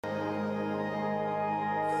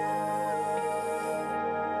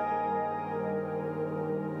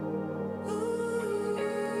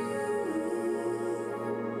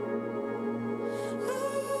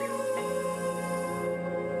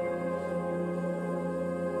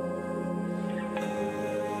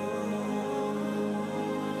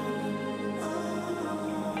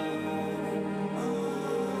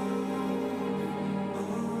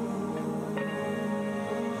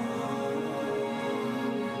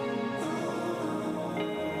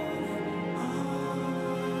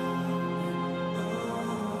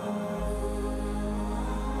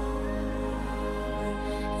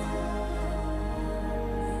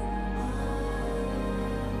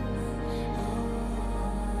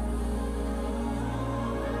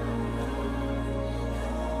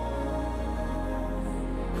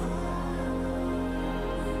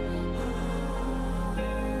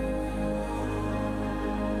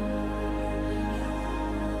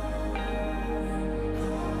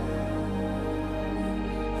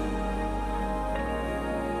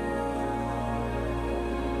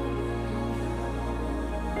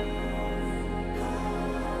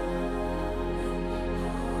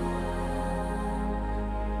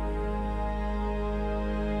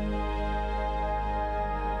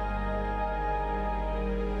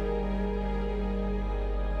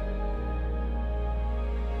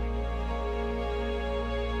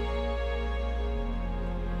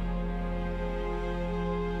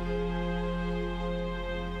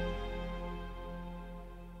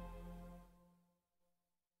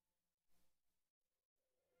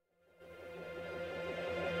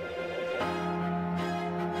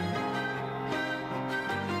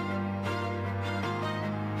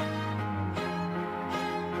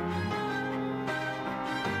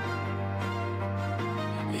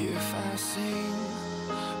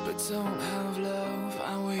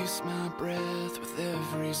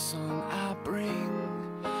song I bring,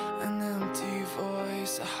 an empty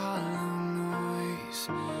voice, a hollow noise.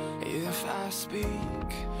 If I speak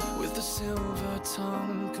with a silver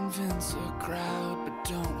tongue, convince a crowd, but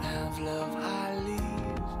don't have love, I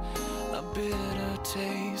leave a bitter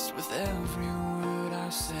taste with every word I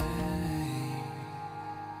say.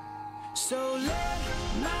 So let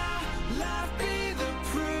my life be the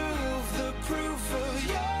proof of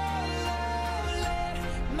your love. Let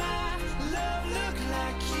my love look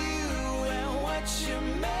like you and what you're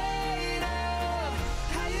made of.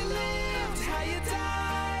 How you lived, how you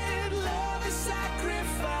died, love is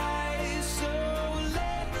sacrifice. So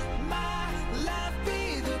let my life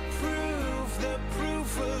be the proof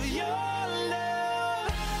of your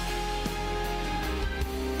love.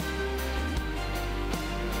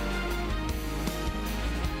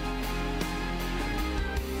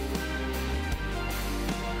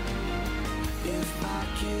 If I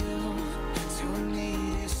give to a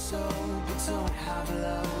needy soul but don't have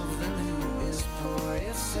love, then who is poor?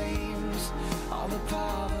 It seems all the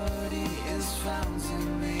poverty is found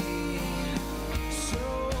in me. So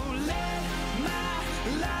let my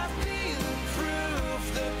life be the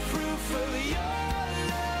proof of your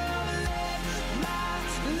love. Let my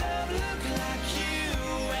love look like you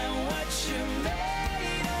and what you're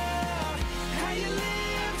made of. How you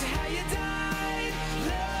lived, how you died,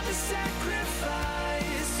 love is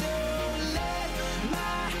sacrifice. So let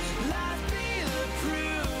my life be the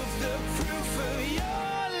proof of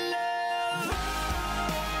your love.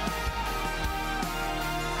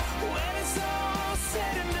 When it's all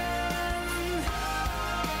said and done,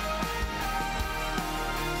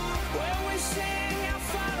 when we sing our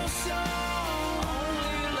final song,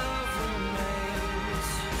 only love remains,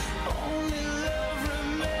 only love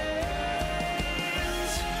remains.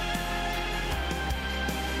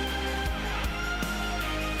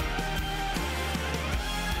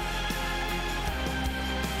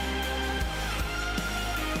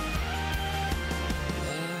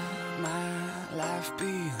 Let my life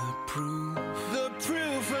be the proof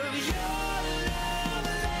of your love.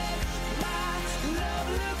 Let my love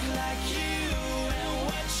look like you and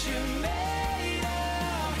what you're made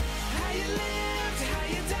of. How you lived, how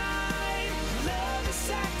you died, love is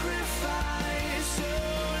sacrifice. So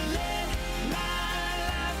let my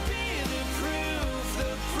life be the proof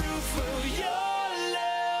of your love.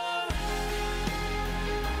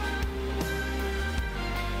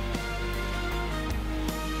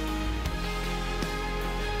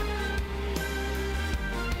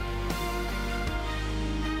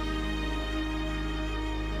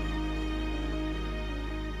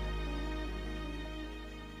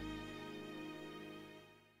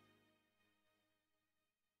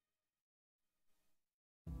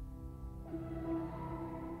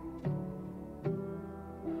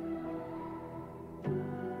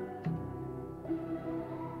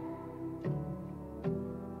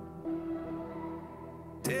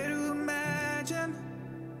 Dare to imagine,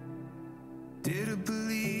 dare to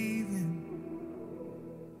believe in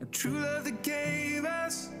a true love that gave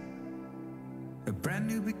us a brand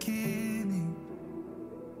new beginning.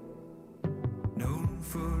 No room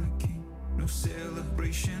for a king, no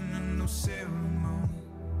celebration and no ceremony.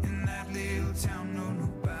 In that little town, no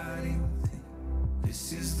nobody will think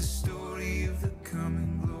this is the story of the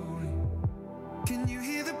coming glory. Can you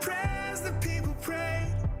hear the prayers that people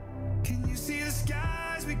prayed? Can you see the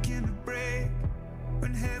skies begin to break?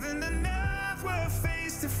 When heaven and earth were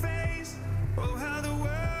face to face, oh how the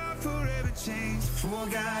world forever changed. For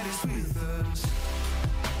God is with us.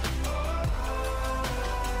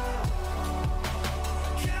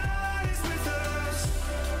 God is with us.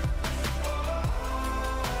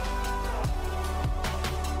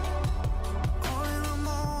 All in a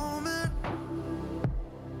moment,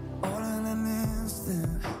 all in an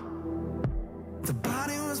instant, the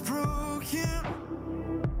body was broken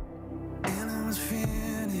and it was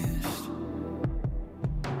finished.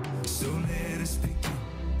 So let us begin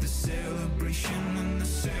the celebration and the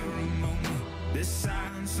ceremony. There's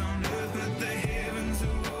silence on earth, but the heavens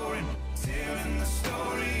are roaring, telling the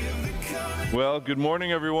story of the coming. Well, good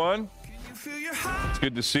morning, everyone. Can you feel your heart It's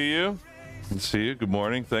good to see you. Good to see you. Good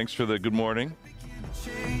morning. Thanks for the good morning. begin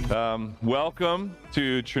to change? Welcome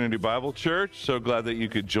to Trinity Bible Church. So glad that you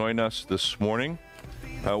could join us this morning.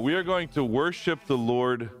 We are going to worship the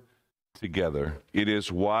Lord together. It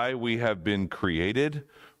is why we have been created,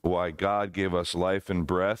 why God gave us life and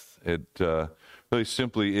breath. It really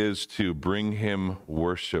simply is to bring Him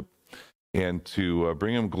worship and to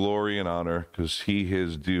bring Him glory and honor, because He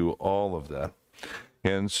is due all of that.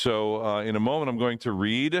 And so in a moment, I'm going to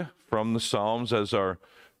read from the Psalms as our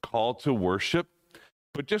call to worship.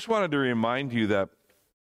 But just wanted to remind you that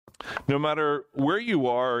No matter where you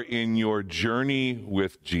are in your journey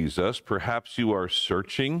with Jesus, perhaps you are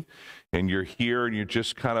searching and you're here and you're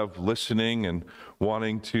just kind of listening and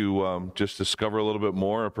wanting to just discover a little bit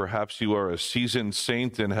more, or perhaps you are a seasoned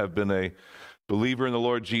saint and have been a believer in the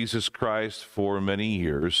Lord Jesus Christ for many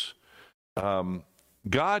years.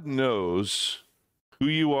 God knows who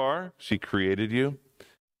you are. He created you,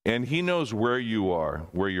 and He knows where you are,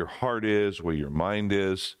 where your heart is, where your mind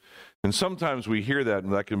is. And sometimes we hear that,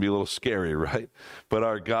 and that can be a little scary, right? But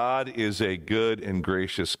our God is a good and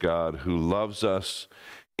gracious God who loves us,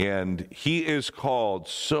 and He is called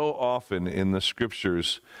so often in the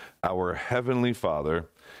Scriptures our Heavenly Father,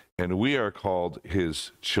 and we are called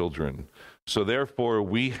His children. So therefore,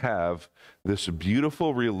 we have this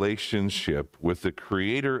beautiful relationship with the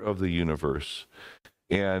Creator of the universe,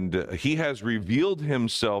 and He has revealed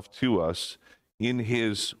Himself to us in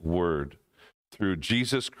His Word, through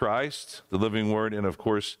Jesus Christ, the living Word, and of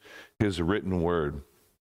course, His written Word.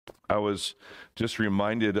 I was just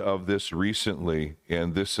reminded of this recently,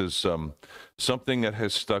 and this is something that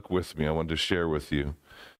has stuck with me. I wanted to share with you.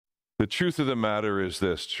 The truth of the matter is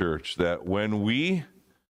this, church, that when we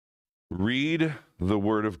read the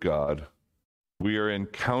Word of God, we are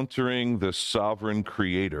encountering the sovereign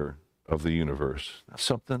Creator of the universe. That's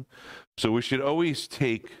something. So we should always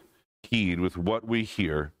take heed with what we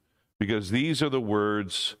hear, because these are the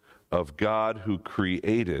words of God who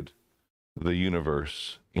created the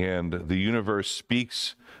universe. And the universe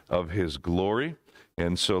speaks of His glory.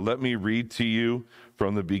 And so let me read to you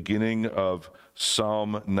from the beginning of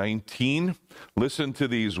Psalm 19. Listen to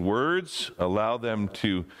these words. Allow them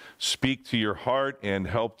to speak to your heart and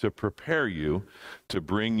help to prepare you to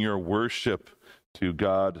bring your worship to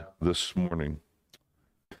God this morning.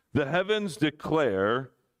 The heavens declare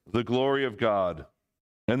the glory of God,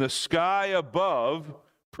 and the sky above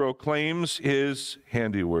proclaims His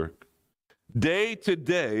handiwork. Day to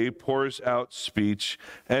day pours out speech,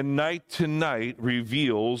 and night to night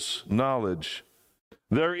reveals knowledge.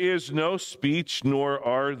 There is no speech, nor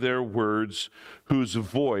are there words whose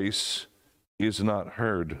voice is not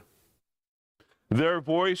heard. Their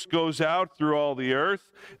voice goes out through all the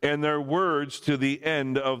earth, and their words to the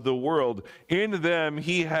end of the world. In them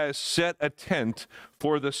He has set a tent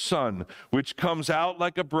for the sun, which comes out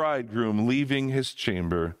like a bridegroom leaving his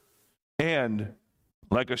chamber, and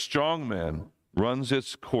like a strong man runs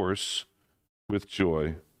its course with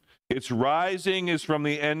joy. Its rising is from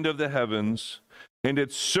the end of the heavens, and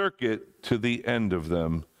its circuit to the end of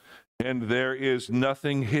them, and there is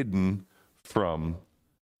nothing hidden from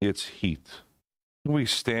its heat. We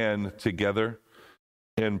stand together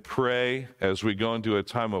and pray as we go into a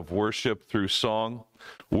time of worship through song,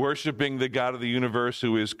 worshiping the God of the universe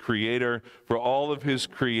who is creator for all of His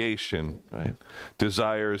creation, right?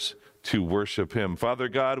 Desires to worship Him. Father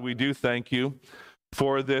God, we do thank You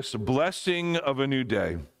for this blessing of a new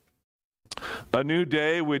day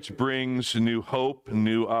which brings new hope,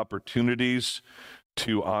 new opportunities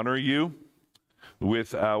to honor You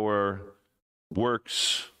with our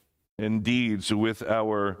works and deeds, with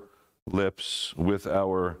our lips, with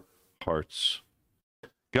our hearts.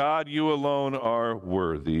 God, You alone are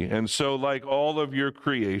worthy. And so, like all of Your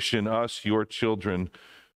creation, us, Your children,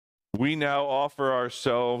 we now offer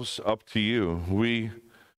ourselves up to You. We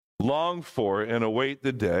long for and await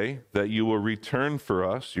the day that You will return for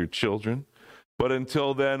us, Your children. But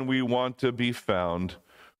until then, we want to be found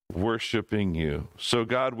worshiping You. So,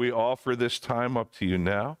 God, we offer this time up to You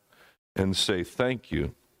now and say thank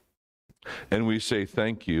You. And we say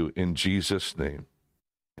thank You in Jesus' name.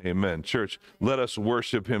 Amen. Church, let us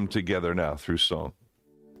worship Him together now through song.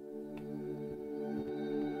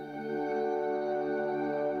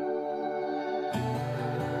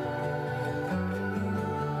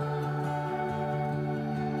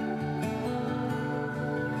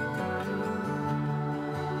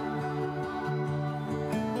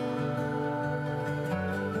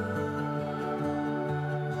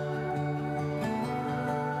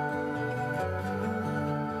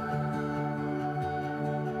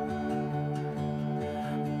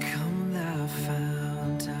 Come thou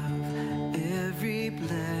fount of every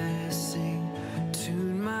blessing,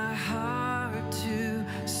 tune my heart to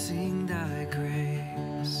sing Thy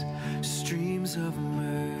grace. Streams of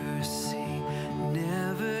mercy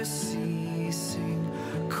never ceasing,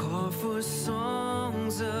 call for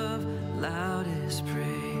songs of loudest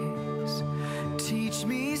praise. Teach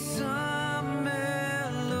me some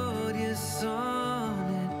melodious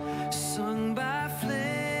sonnet sung by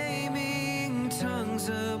flaming tongues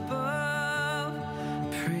above.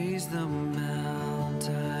 Praise the mount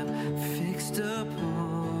I'm fixed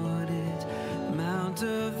upon it, mount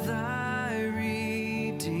of Thy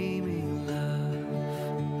redeemed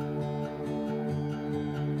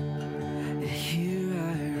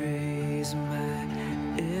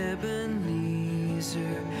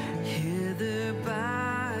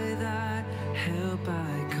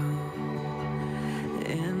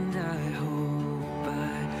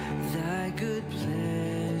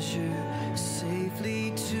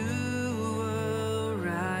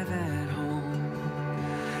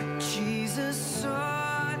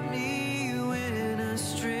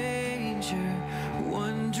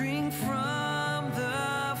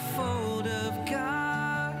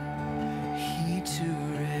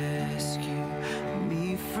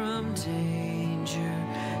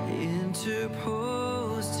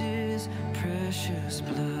precious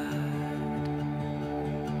blood.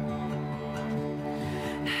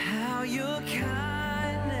 How your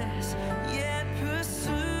kindness yet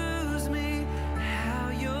pursues me, how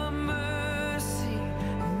your mercy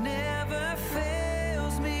never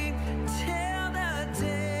fails me, till the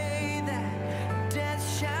day that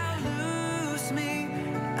death shall lose me.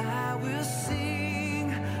 I will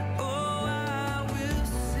sing, oh, I will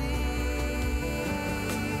sing.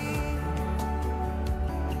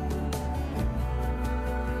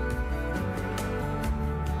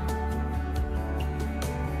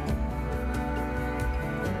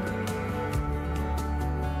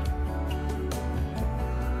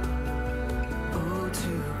 Oh,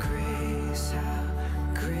 to grace, how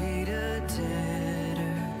great a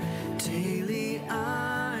debtor daily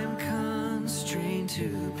I'm constrained to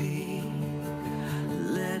be.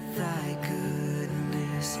 Let thy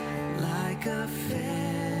goodness, like a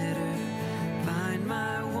fetter, bind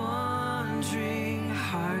my wandering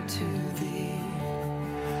heart to thee.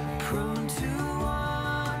 Prone to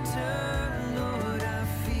wander, Lord, I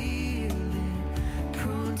feel it.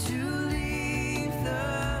 Prone to leave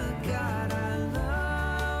the God I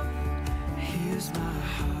love. Here's my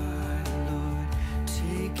heart, Lord,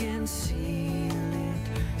 take and seal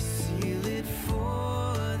it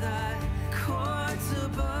for thy courts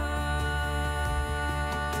above.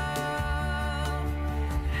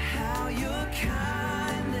 How your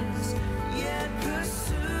kindness yet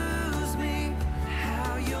pursues me,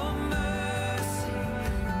 how your mercy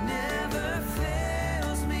never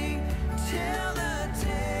fails me, till the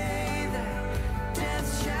day that death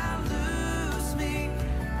shall lose me.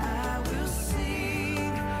 I will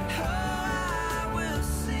sing, oh, I will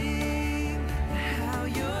sing, how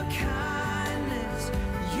your kindness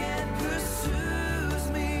yet pursues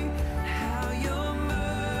me, how your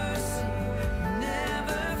mercy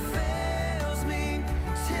never fails me,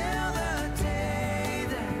 till the day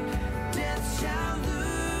that death shall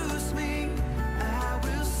lose me. I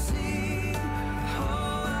will sing,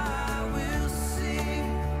 oh, I will sing,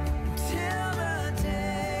 till the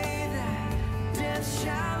day that death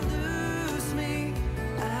shall lose me.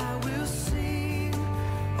 I will sing,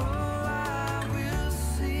 oh, I will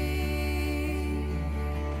sing.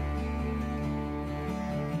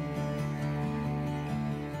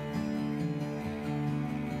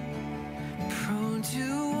 Prone to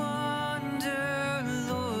wander,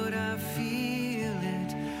 Lord, I feel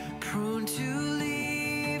it. Prone to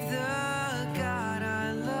leave the God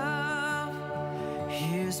I love.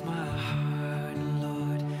 Here's my heart,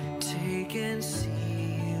 Lord, take and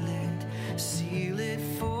seal it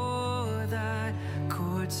for thy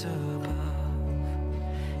courts above.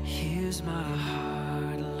 Here's my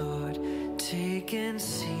heart, Lord, take and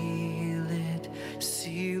seal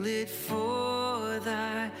it for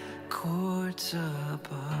thy courts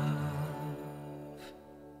above.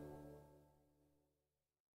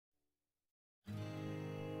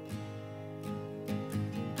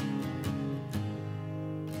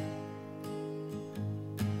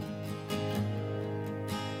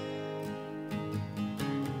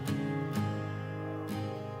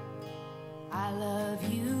 I love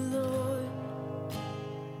you, Lord.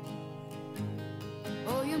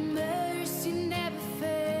 Oh, your mercy never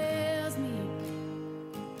fails me.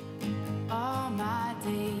 All my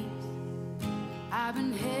days I've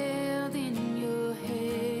been held in your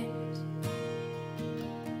hands.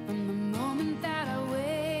 From the moment that I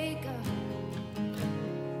wake up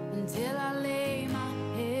until I lay my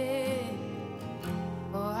head,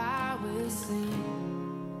 oh, I will sing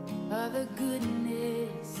of the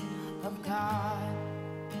goodness of God.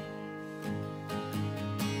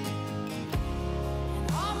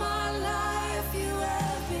 And all my life you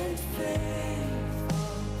have been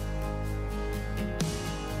faithful.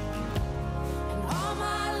 And all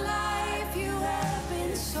my life you have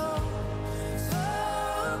been so, so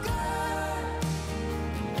good.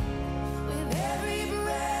 With every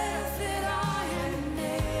breath that I am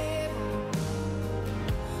able,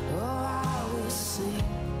 oh, I will sing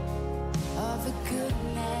of the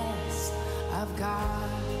goodness of God.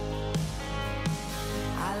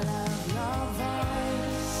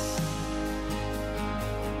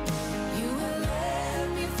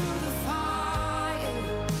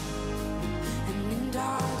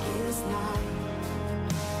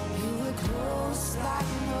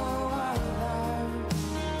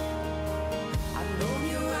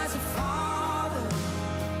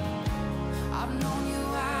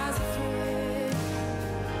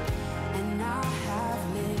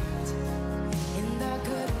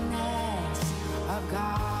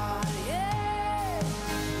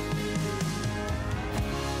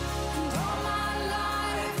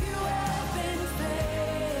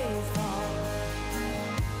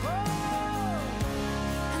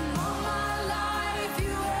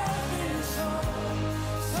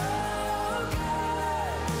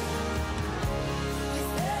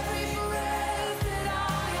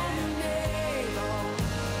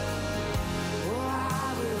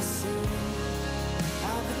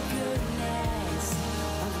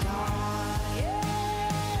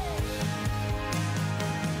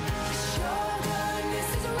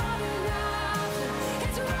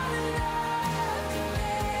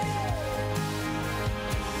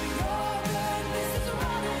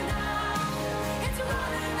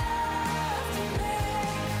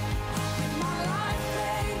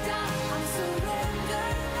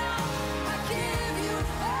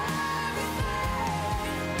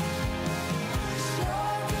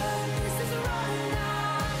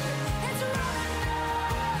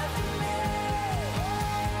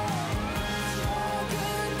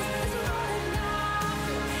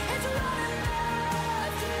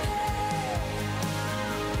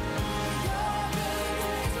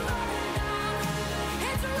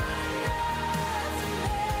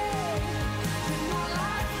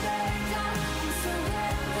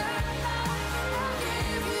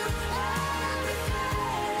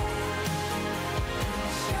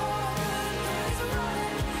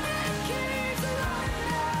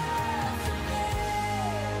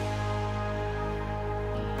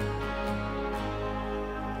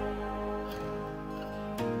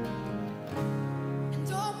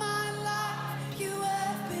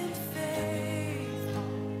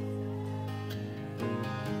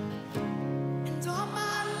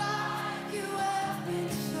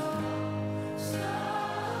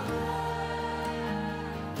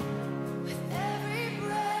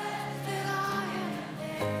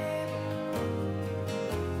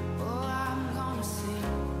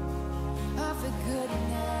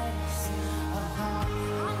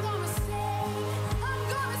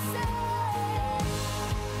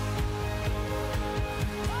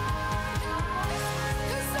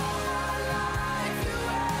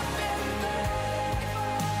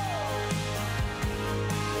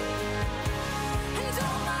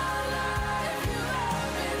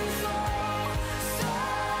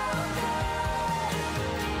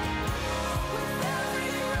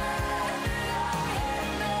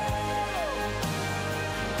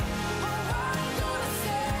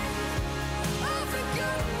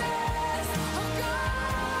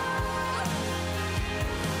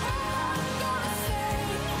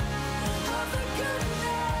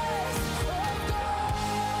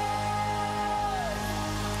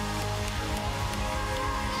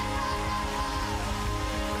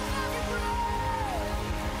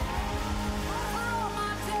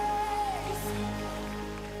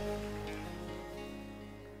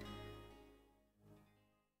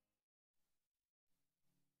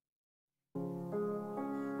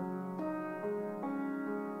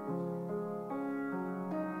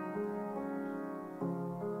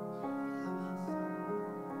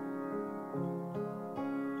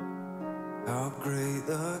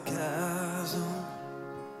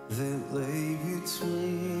 that lay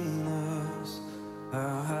between us.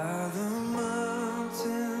 How high the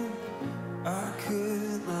mountain I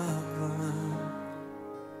could not climb.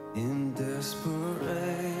 In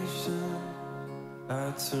desperation,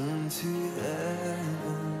 I turned to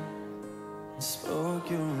heaven and spoke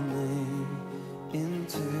your name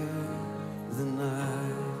into the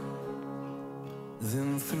night.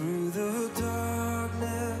 Then through the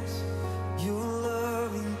darkness, your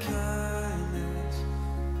loving kindness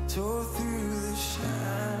tore through the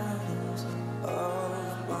shadows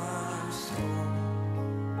of my soul.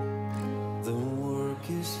 The work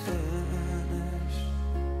is finished,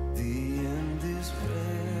 the end is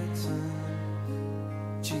written.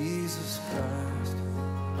 Jesus Christ,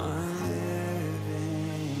 my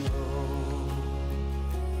living hope.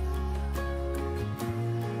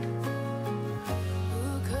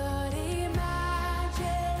 Who could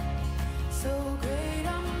imagine so great a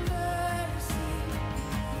mercy?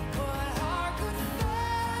 What heart could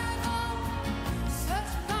fathom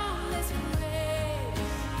such boundless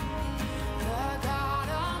grace? The God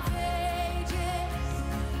of ages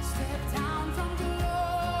stepped down from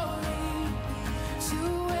glory to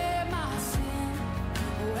wear my sin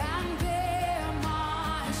and bear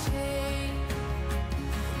my shame.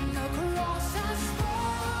 The cross has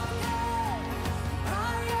spoken, I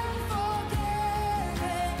am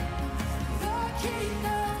forgiven. The King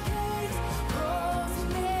of Kings calls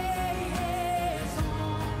me his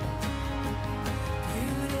own.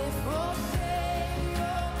 Beautiful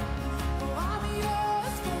Savior, oh, I'm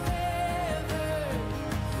yours forever.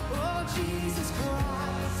 Oh, Jesus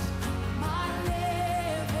Christ, my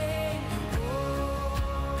living hope.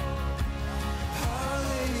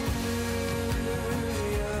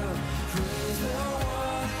 Hallelujah, praise the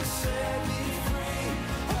one who set me free.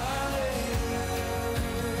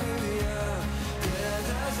 Hallelujah, death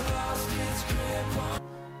has lost its grip on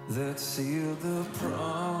that sealed the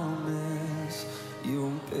promise.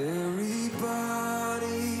 Your very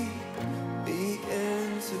body began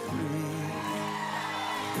to breathe,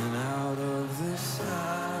 and out of the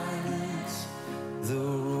silence, the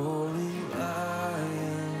roaring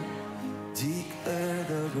lion declared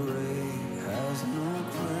the grave has no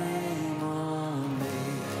claim on me.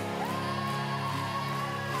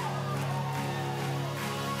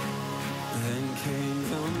 Then came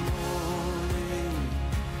the morning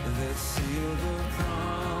that sealed the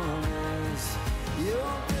promise.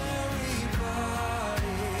 Your very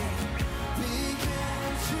body began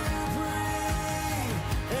to breathe,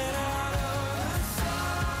 and out of the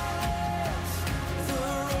silence, the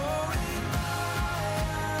roaring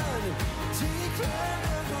lion declared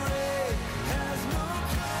the grave has no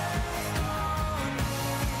claim on me.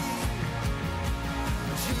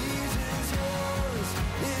 Jesus, yours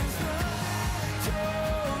is the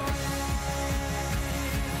victory.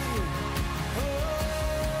 Oh,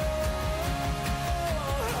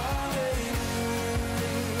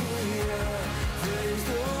 hallelujah, praise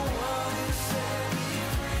the one who set me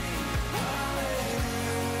free.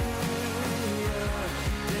 Hallelujah,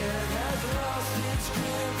 death has lost its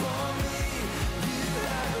grip on me. You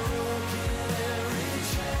have broken every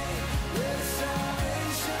chain. There's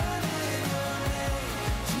salvation in your name,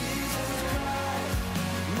 Jesus Christ,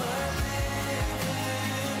 my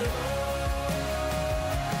living hope.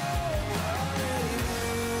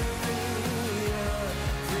 Hallelujah,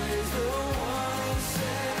 praise the one who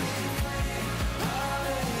set me free.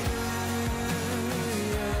 Hallelujah,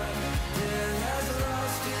 death has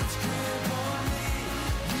lost its grip on me.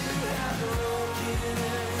 You have broken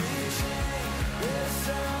every chain. There's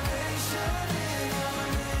salvation in your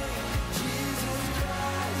name, Jesus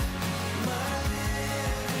Christ, my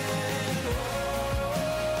living hope.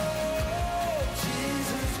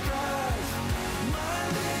 Jesus Christ, my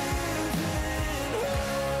living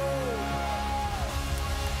hope.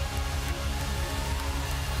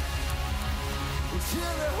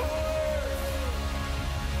 Until the horse.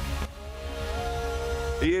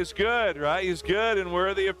 He is good, right? He's good and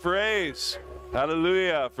worthy of praise.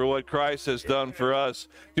 Hallelujah for what Christ has done for us.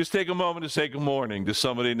 Just take a moment to say good morning to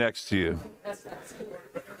somebody next to you.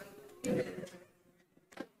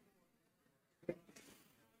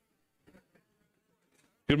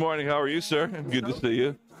 Good morning. How are you, sir? Good to see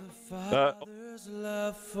you. Father's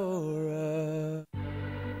love for us.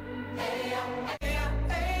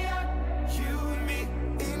 You and me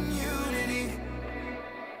in unity.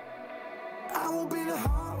 I will be the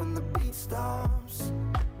heart when the beat stops.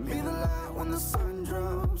 Be the light when the sun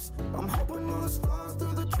drops. I'm hoping all the stars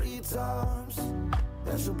through the treetops.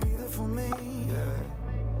 That you'll be there for me.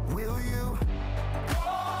 Yeah. Will you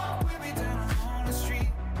walk with me down on the street?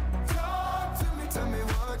 Talk to me, tell me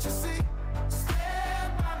what you see.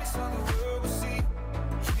 Stand by me,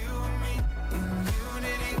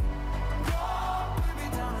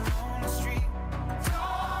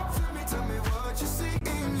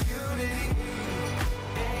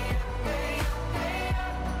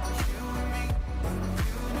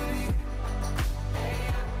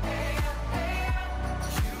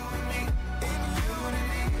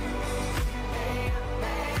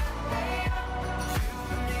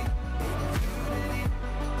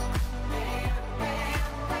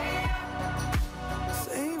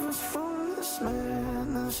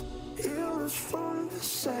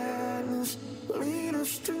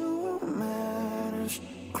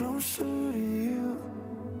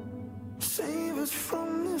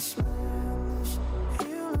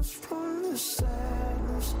 silence from the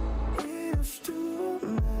sadness. Here's to what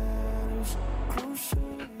matters. Closer.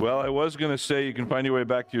 Well, I was going to say you can find your way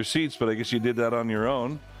back to your seats, but I guess you did that on your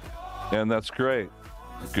own, and that's great.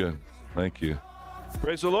 Good. Thank you.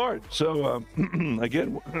 Praise the Lord. So,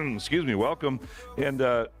 again, excuse me, welcome. And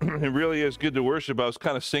it really is good to worship. I was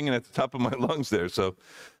kind of singing at the top of my lungs there, so,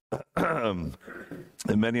 and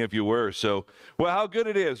many of you were. So, well, how good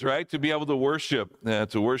it is, right, to be able to worship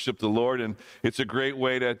the Lord. And it's a great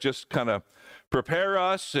way to just kind of prepare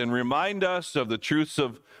us and remind us of the truths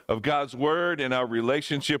of God's Word and our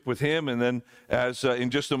relationship with Him. And then as in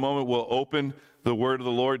just a moment, we'll open the Word of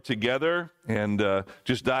the Lord together and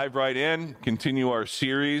just dive right in, continue our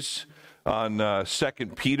series on 2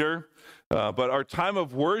 Peter. But our time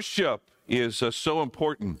of worship is so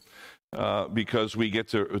important because we get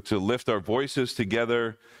to lift our voices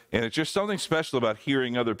together. And it's just something special about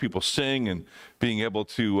hearing other people sing and being able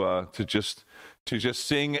to just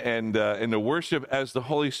sing and to worship as the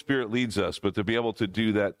Holy Spirit leads us, but to be able to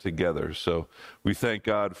do that together. So we thank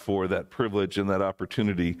God for that privilege and that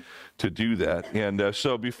opportunity to do that. And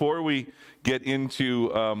so before we get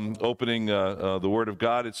into opening the Word of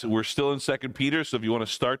God, we're still in 2 Peter, so if you want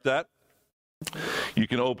to start that, you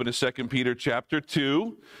can open to 2 Peter chapter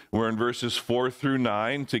 2. We're in verses 4 through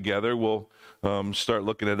 9 together. We'll start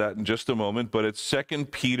looking at that in just a moment, but it's 2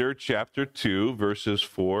 Peter chapter 2, verses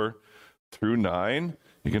 4 through 9.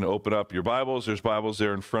 You can open up your Bibles. There's Bibles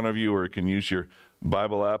there in front of you, or you can use your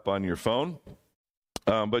Bible app on your phone.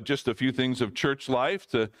 But just a few things of church life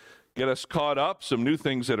to get us caught up, some new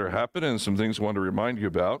things that are happening, and some things I want to remind you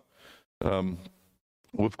about.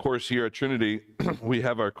 Of course, here at Trinity, we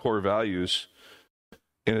have our core values,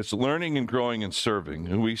 and it's learning and growing and serving.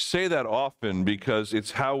 And we say that often because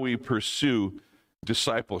it's how we pursue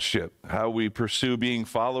discipleship, how we pursue being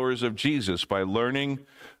followers of Jesus by learning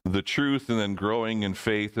the truth and then growing in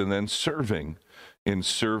faith and then serving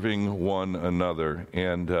one another.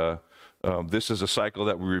 And this is a cycle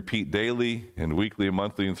that we repeat daily and weekly and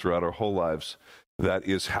monthly and throughout our whole lives. That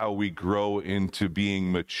is how we grow into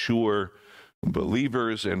being mature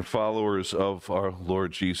believers and followers of our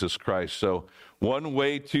Lord Jesus Christ. So one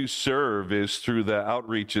way to serve is through the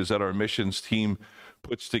outreaches that our missions team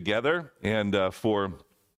puts together. And for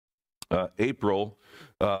April,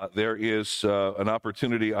 there is an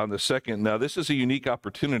opportunity on the 2nd. Now, this is a unique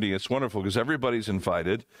opportunity. It's wonderful because everybody's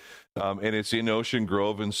invited, and it's in Ocean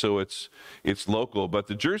Grove, and so it's local. But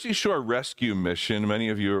the Jersey Shore Rescue Mission, many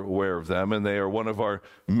of you are aware of them, and they are one of our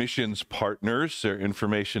missions partners. Their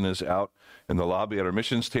information is out in the lobby at our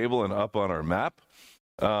missions table and up on our map.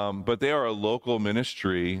 But they are a local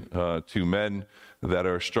ministry to men that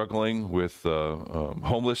are struggling with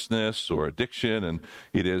homelessness or addiction, and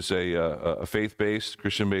it is a faith-based,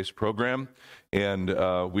 Christian-based program. And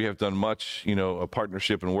we have done much, a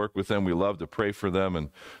partnership and work with them. We love to pray for them and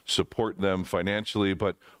support them financially,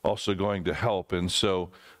 but also going to help. And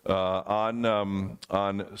so on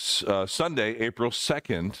Sunday, April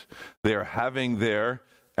 2nd, they are having their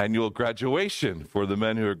annual graduation for the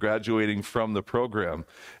men who are graduating from the program.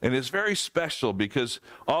 And it's very special because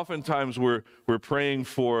oftentimes we're praying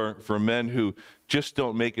for men who just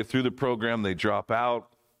don't make it through the program. They drop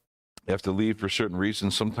out. They have to leave for certain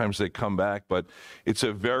reasons. Sometimes they come back, but it's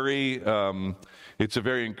a very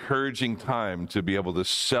encouraging time to be able to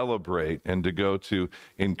celebrate and to go to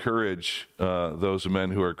encourage those men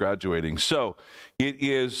who are graduating. So it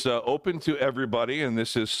is open to everybody, and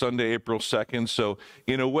this is Sunday, April 2nd. So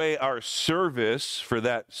in a way, our service for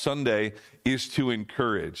that Sunday is to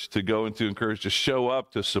encourage, to go and to encourage, to show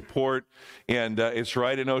up, to support. And it's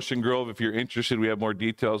right in Ocean Grove. If you're interested, we have more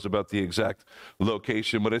details about the exact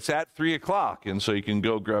location, but it's at 3 o'clock. And so you can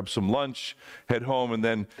go grab some lunch, head home, and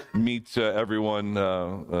then meet everyone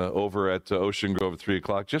over at Ocean Grove at 3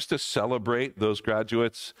 o'clock just to celebrate those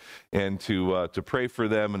graduates and to pray for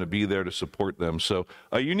them and to be there to support them. So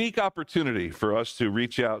a unique opportunity for us to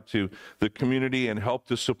reach out to the community and help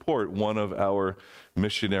to support one of our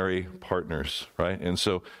missionary partners, right? And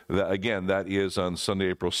so, that is on Sunday,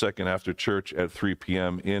 April 2nd after church at 3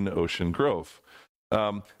 p.m. in Ocean Grove.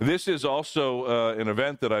 This is also an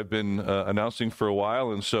event that I've been announcing for a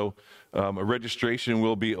while, and so a registration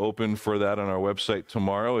will be open for that on our website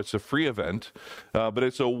tomorrow. It's a free event, but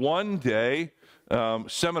it's a one-day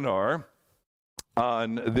seminar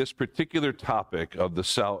on this particular topic of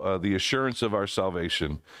the assurance of our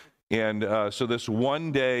salvation. And so this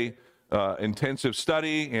one-day intensive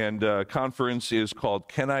study and conference is called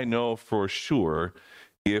Can I Know for Sure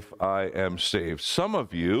If I Am Saved? Some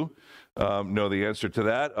of you know the answer to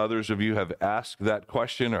that. Others of you have asked that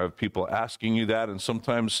question or have people asking you that, and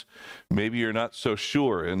sometimes maybe you're not so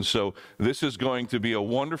sure. And so this is going to be a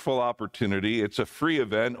wonderful opportunity. It's a free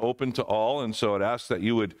event, open to all, and so it asks that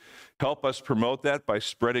you would help us promote that by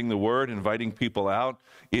spreading the word, inviting people out.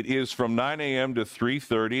 It is from 9 a.m. to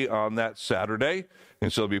 3:30 on that Saturday,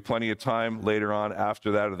 and so there'll be plenty of time later on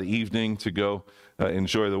after that of the evening to go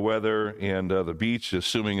enjoy the weather and the beach,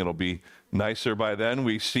 assuming it'll be nicer by then.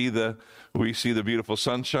 We see the beautiful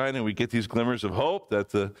sunshine, and we get these glimmers of hope that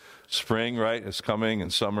the spring, right, is coming,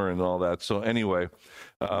 and summer and all that. So anyway,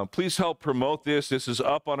 please help promote this. This is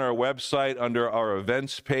up on our website under our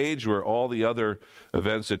events page where all the other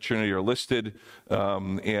events at Trinity are listed.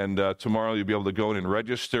 And tomorrow you'll be able to go in and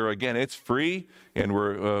register. Again, it's free, and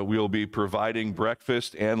we'll be providing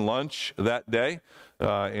breakfast and lunch that day.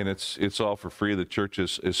 And it's all for free. The church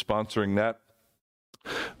is sponsoring that.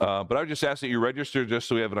 But I would just ask that you register just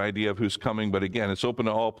so we have an idea of who's coming. But again, it's open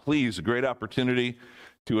to all. Please, a great opportunity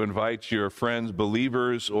to invite your friends,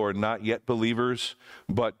 believers or not yet believers,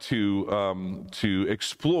 but to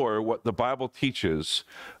explore what the Bible teaches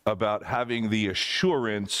about having the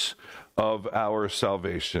assurance of our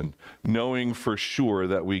salvation, knowing for sure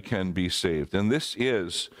that we can be saved. And this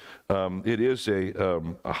is a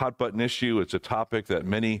hot button issue. It's a topic that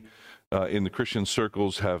many in the Christian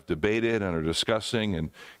circles have debated and are discussing,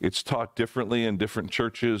 and it's taught differently in different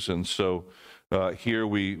churches. And so here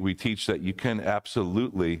we teach that you can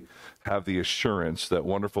absolutely have the assurance, that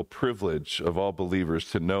wonderful privilege of all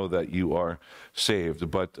believers to know that you are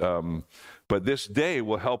saved. But this day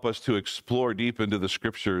will help us to explore deep into the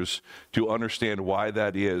scriptures to understand why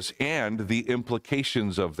that is and the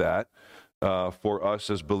implications of that for us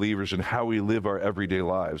as believers and how we live our everyday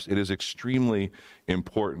lives. It is extremely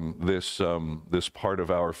important, this part of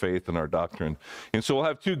our faith and our doctrine. And so we'll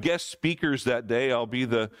have two guest speakers that day. I'll be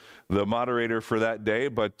the moderator for that day,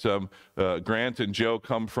 but Grant and Joe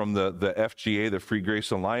come from the FGA, the Free Grace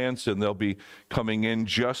Alliance, and they'll be coming in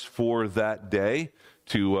just for that day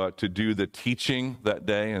to do the teaching that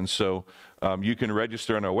day. And so you can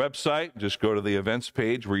register on our website. Just go to the events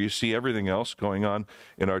page where you see everything else going on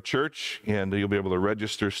in our church, and you'll be able to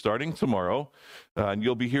register starting tomorrow. And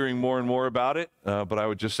you'll be hearing more and more about it, but I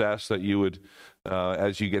would just ask that you would,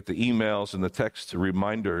 as you get the emails and the text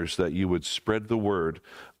reminders, that you would spread the word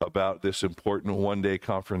about this important one-day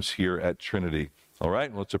conference here at Trinity. All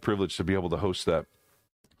right? Well, it's a privilege to be able to host that.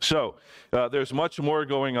 So there's much more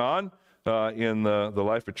going on in the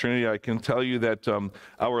Life of Trinity. I can tell you that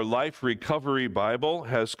our Life Recovery Bible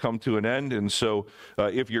has come to an end, and so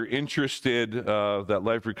if you're interested, that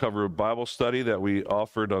Life Recovery Bible study that we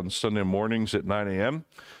offered on Sunday mornings at 9 a.m.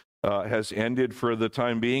 Has ended for the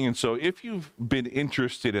time being. And so if you've been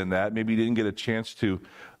interested in that, maybe you didn't get a chance to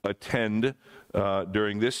attend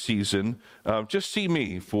during this season, just see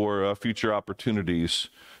me for future opportunities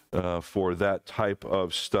for that type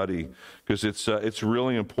of study, because it's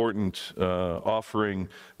really important offering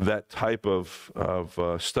that type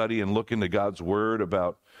of study and look into God's Word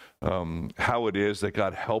about how it is that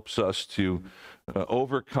God helps us to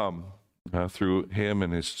overcome through Him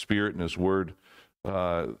and His Spirit and His Word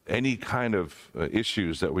any kind of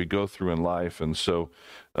issues that we go through in life. And so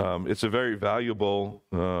it's a very valuable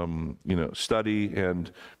study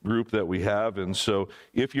and group that we have. And so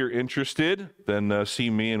if you're interested, then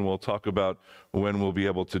see me and we'll talk about when we'll be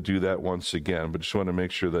able to do that once again. But just want to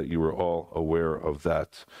make sure that you are all aware of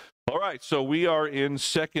that. All right, so we are in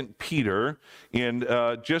 2 Peter, and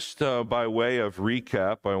just by way of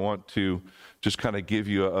recap, I want to just kind of give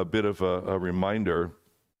you a bit of a reminder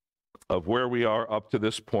of where we are up to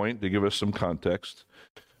this point to give us some context.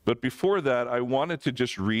 But before that, I wanted to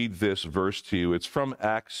just read this verse to you. It's from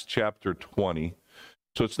Acts chapter 20.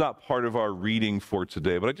 So it's not part of our reading for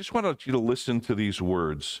today, but I just wanted you to listen to these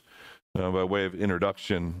words by way of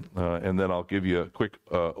introduction, and then I'll give you a quick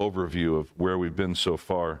overview of where we've been so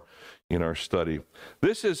far in our study.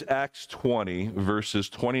 This is Acts 20, verses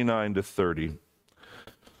 29 to 30.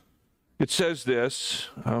 It says this,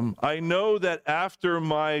 I know that after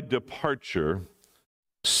my departure,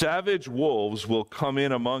 savage wolves will come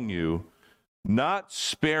in among you, not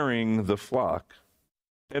sparing the flock.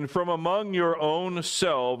 And from among your own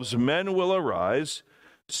selves men will arise,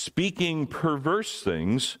 speaking perverse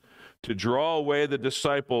things, to draw away the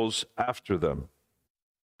disciples after them.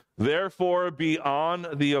 Therefore be on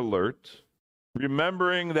the alert,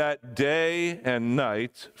 remembering that day and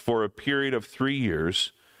night for a period of 3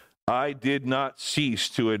 years, I did not cease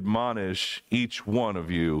to admonish each one of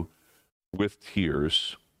you with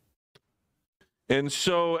tears. And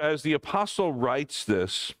so as the apostle writes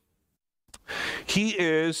this, he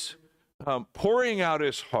is pouring out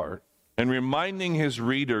his heart and reminding his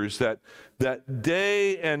readers that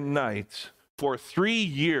day and night for 3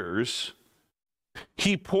 years,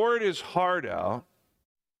 he poured his heart out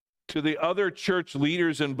to the other church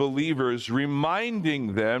leaders and believers,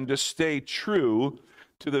 reminding them to stay true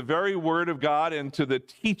to the very word of God and to the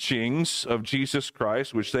teachings of Jesus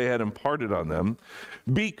Christ, which they had imparted on them,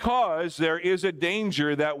 because there is a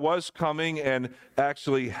danger that was coming and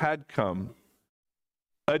actually had come.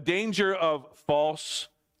 A danger of false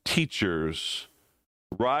teachers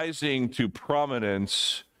rising to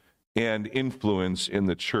prominence and influence in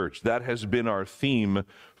the church. That has been our theme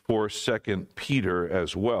for 2 Peter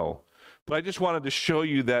as well. But I just wanted to show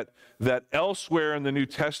you that elsewhere in the New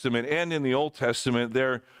Testament and in the Old Testament,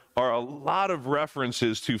 there are a lot of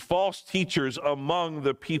references to false teachers among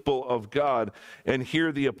the people of God. And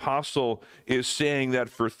here the apostle is saying that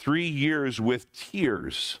for 3 years with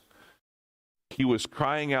tears, he was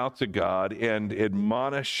crying out to God and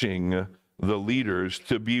admonishing the leaders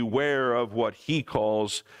to beware of what he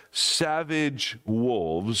calls savage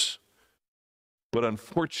wolves. But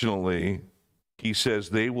unfortunately, he says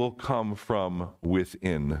they will come from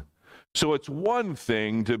within. So it's one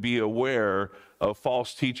thing to be aware of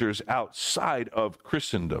false teachers outside of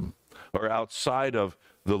Christendom or outside of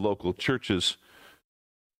the local churches.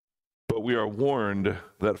 But we are warned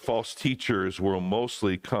that false teachers will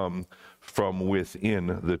mostly come from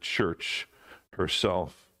within the church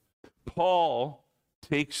herself. Paul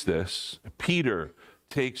takes this, Peter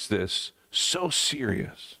takes this so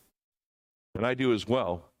serious, and I do as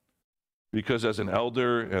well, because as an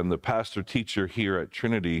elder and the pastor teacher here at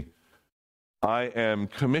Trinity, I am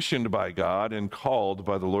commissioned by God and called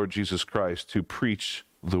by the Lord Jesus Christ to preach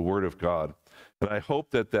the Word of God. And I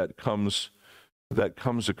hope that comes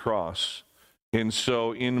across. And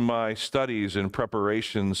so in my studies and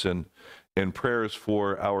preparations and prayers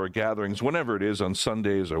for our gatherings, whenever it is on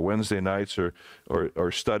Sundays or Wednesday nights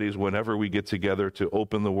or studies, whenever we get together to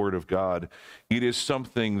open the Word of God, it is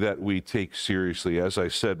something that we take seriously. As I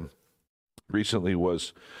said recently,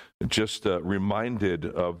 was just reminded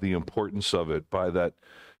of the importance of it by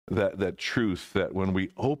that truth that when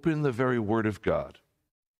we open the very Word of God,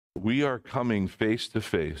 we are coming face to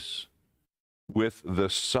face with the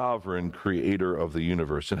sovereign creator of the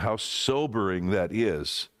universe, and how sobering that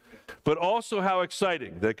is, but also how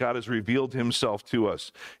exciting that God has revealed himself to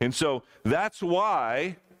us. And so that's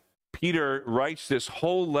why Peter writes this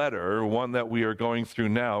whole letter, one that we are going through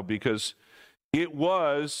now, because it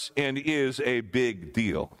was and is a big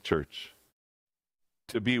deal, church,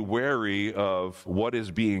 to be wary of what is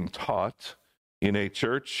being taught in a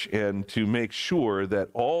church and to make sure that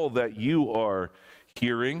all that you are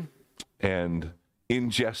hearing and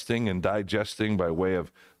ingesting and digesting by way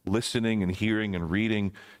of listening and hearing and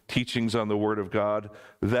reading teachings on the Word of God,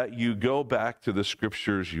 that you go back to the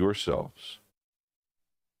Scriptures yourselves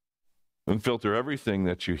and filter everything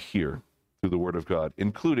that you hear through the Word of God,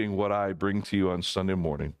 including what I bring to you on Sunday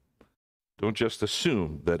morning. Don't just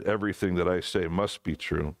assume that everything that I say must be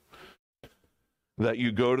true. That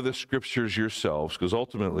you go to the Scriptures yourselves, because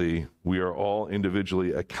ultimately we are all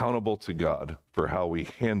individually accountable to God for how we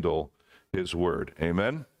handle His Word.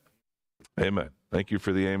 Amen? Amen. Thank you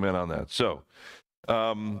for the amen on that. So,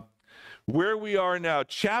 where we are now,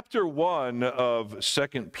 chapter 1 of 2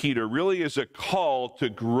 Peter really is a call to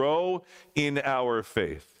grow in our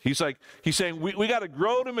faith. He's saying we got to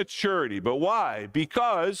grow to maturity. But why?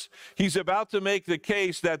 Because he's about to make the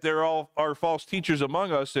case that there are false teachers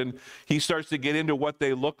among us, and he starts to get into what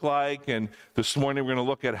they look like. And this morning we're going to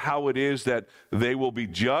look at how it is that they will be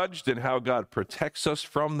judged and how God protects us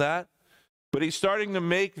from that. But he's starting to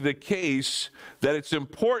make the case that it's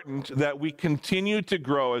important that we continue to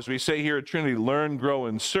grow, as we say here at Trinity, learn, grow,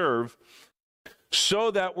 and serve,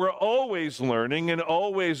 so that we're always learning and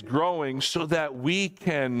always growing, so that we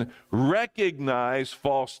can recognize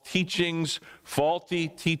false teachings, faulty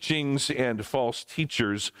teachings, and false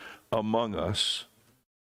teachers among us.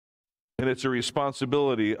 And it's a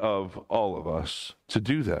responsibility of all of us to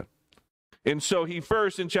do that. And so he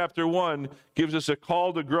first, in chapter 1, gives us a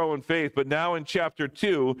call to grow in faith. But now in chapter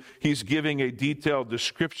 2, he's giving a detailed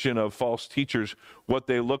description of false teachers, what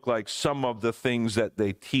they look like, some of the things that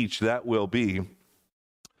they teach. That will be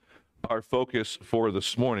our focus for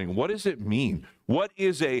this morning. What does it mean? What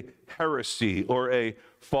is a heresy or a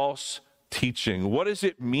false teaching? What does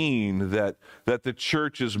it mean that the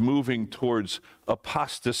church is moving towards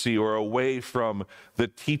apostasy or away from the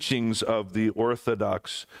teachings of the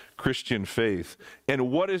Orthodox Christian faith? And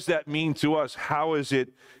what does that mean to us? How is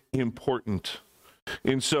it important?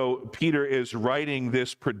 And so Peter is writing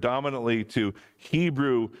this predominantly to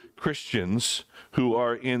Hebrew Christians who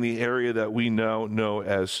are in the area that we now know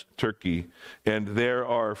as Turkey. And there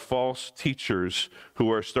are false teachers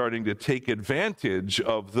who are starting to take advantage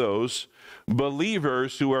of those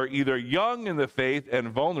believers who are either young in the faith and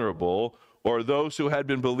vulnerable, or those who had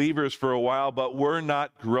been believers for a while but were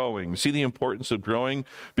not growing. See the importance of growing?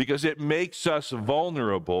 Because it makes us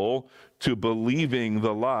vulnerable to believing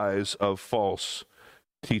the lies of false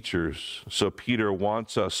teachers. So Peter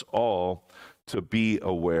wants us all to be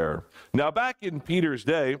aware. Now, back in Peter's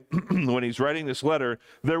day, when he's writing this letter,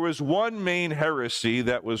 there was one main heresy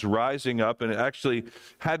that was rising up, and it actually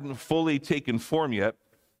hadn't fully taken form yet.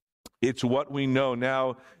 It's what we know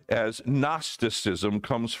now as Gnosticism,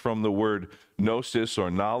 comes from the word gnosis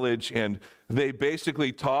or knowledge, and they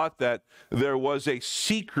basically taught that there was a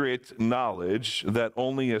secret knowledge that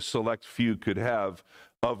only a select few could have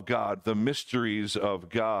of God, the mysteries of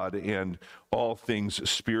God and all things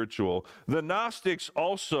spiritual. The Gnostics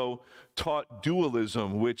also taught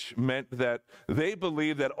dualism, which meant that they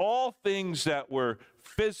believed that all things that were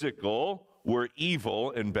physical were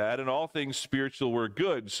evil and bad, and all things spiritual were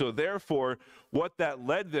good. So therefore, what that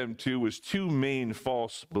led them to was two main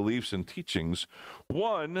false beliefs and teachings.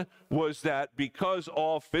 One was that because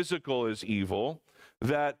all physical is evil,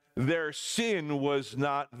 that their sin was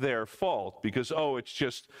not their fault, because, it's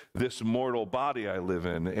just this mortal body I live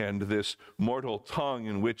in and this mortal tongue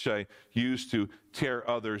in which I use to tear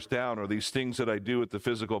others down, or these things that I do with the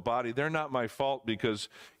physical body, they're not my fault because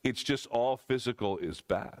it's just all physical is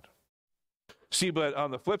bad. See, but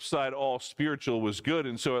on the flip side, all spiritual was good,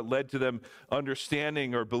 and so it led to them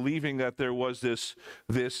understanding or believing that there was this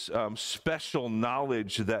special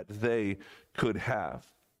knowledge that they could have.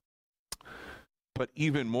 But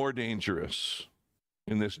even more dangerous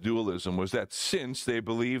in this dualism was that since they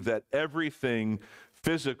believed that everything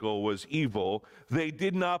physical was evil, they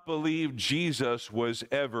did not believe Jesus was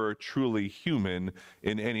ever truly human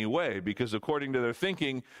in any way. Because according to their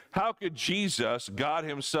thinking, how could Jesus, God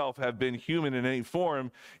himself, have been human in any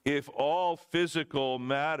form if all physical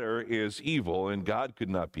matter is evil, and God could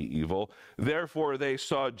not be evil? Therefore, they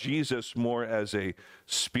saw Jesus more as a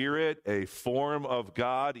spirit, a form of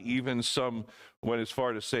God. Even some went as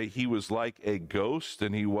far to say he was like a ghost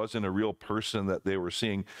and he wasn't a real person that they were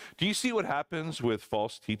seeing. Do you see what happens with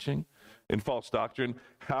false teaching and false doctrine?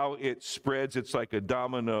 How it spreads, it's like a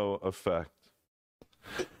domino effect.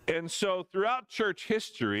 And so throughout church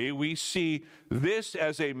history, we see this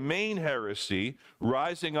as a main heresy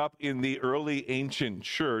rising up in the early ancient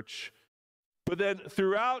church. But then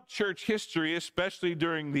throughout church history, especially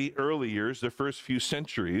during the early years, the first few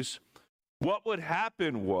centuries, what would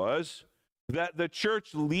happen was that the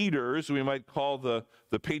church leaders, we might call the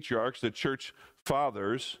patriarchs, the church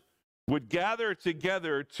fathers, would gather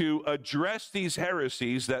together to address these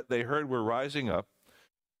heresies that they heard were rising up.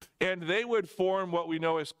 And they would form what we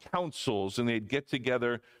know as councils, and they'd get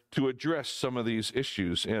together to address some of these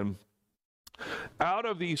issues. And out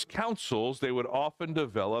of these councils, they would often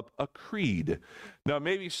develop a creed. Now,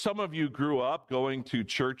 maybe some of you grew up going to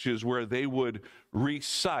churches where they would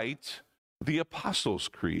recite the Apostles'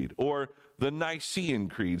 Creed or the Nicene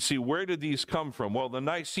Creed. See, where did these come from? Well, the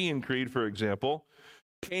Nicene Creed, for example,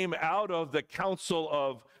 came out of the Council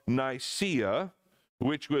of Nicaea,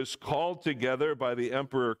 which was called together by the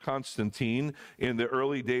Emperor Constantine in the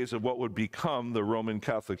early days of what would become the Roman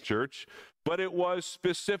Catholic Church. But it was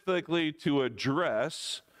specifically to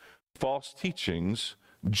address false teachings,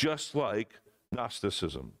 just like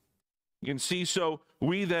Gnosticism. You can see, so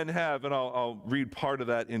we then have, and I'll read part of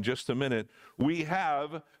that in just a minute, we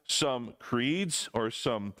have some creeds or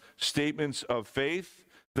some statements of faith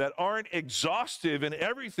that aren't exhaustive in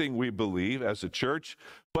everything we believe as a church,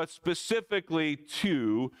 but specifically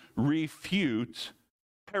to refute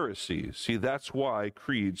heresies. See, that's why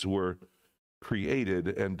creeds were created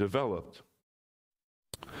and developed.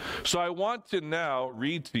 So I want to now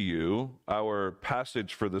read to you our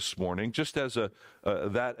passage for this morning, just as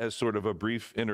as sort of a brief introduction.